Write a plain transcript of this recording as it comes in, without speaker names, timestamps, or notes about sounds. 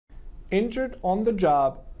Injured on the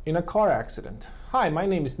job in a car accident. Hi, my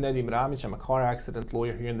name is Bajric&ramic. I'm a car accident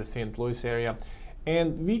lawyer here in the St. Louis area,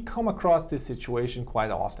 and we come across this situation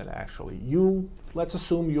quite often actually. Let's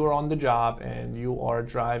assume you're on the job and you are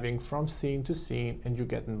driving from scene to scene and you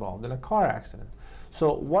get involved in a car accident.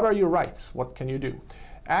 So what are your rights? What can you do?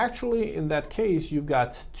 Actually, in that case, you've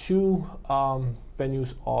got two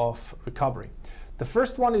venues of recovery. The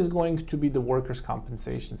first one is going to be the workers'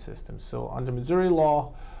 compensation system. So under Missouri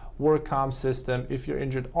law, work comp system, if you're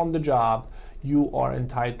injured on the job, you are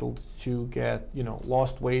entitled to get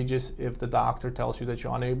lost wages if the doctor tells you that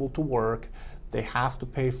you're unable to work. They have to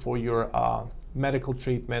pay for your medical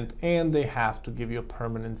treatment, and they have to give you a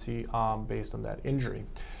permanency based on that injury.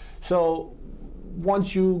 So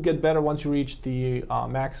once you get better, once you reach the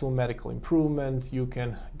maximum medical improvement, you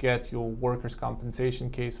can get your workers'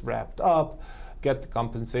 compensation case wrapped up, get the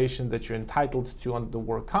compensation that you're entitled to under the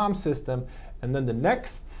work comp system, and then the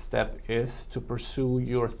next step is to pursue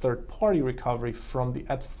your third-party recovery from the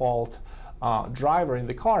at-fault driver in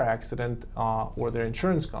the car accident or their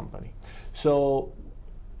insurance company. So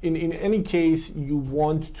in any case, you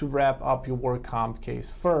want to wrap up your work comp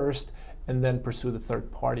case first and then pursue the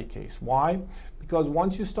third-party case. Why? Because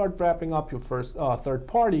once you start wrapping up your first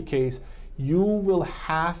third-party case, you will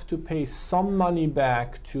have to pay some money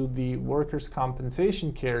back to the workers'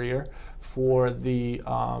 compensation carrier for the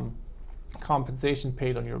compensation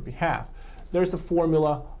paid on your behalf. There's a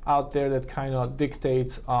formula out there that kind of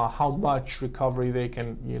dictates how much recovery they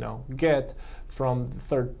can get from the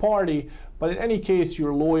third party, but in any case,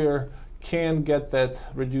 your lawyer can get that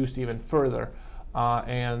reduced even further.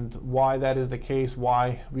 And why that is the case,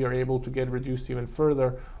 why we are able to get reduced even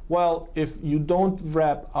further, well, if you don't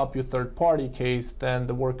wrap up your third-party case, then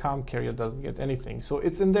the work comp carrier doesn't get anything. So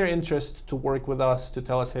it's in their interest to work with us, to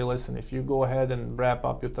tell us, hey, listen, if you go ahead and wrap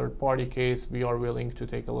up your third-party case, we are willing to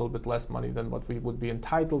take a little bit less money than what we would be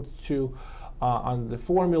entitled to on the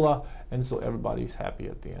formula, and so everybody's happy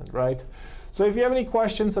at the end, right? So if you have any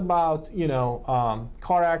questions about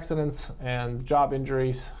car accidents and job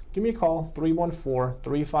injuries, give me a call,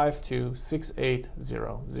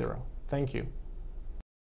 314-352-6800. Thank you.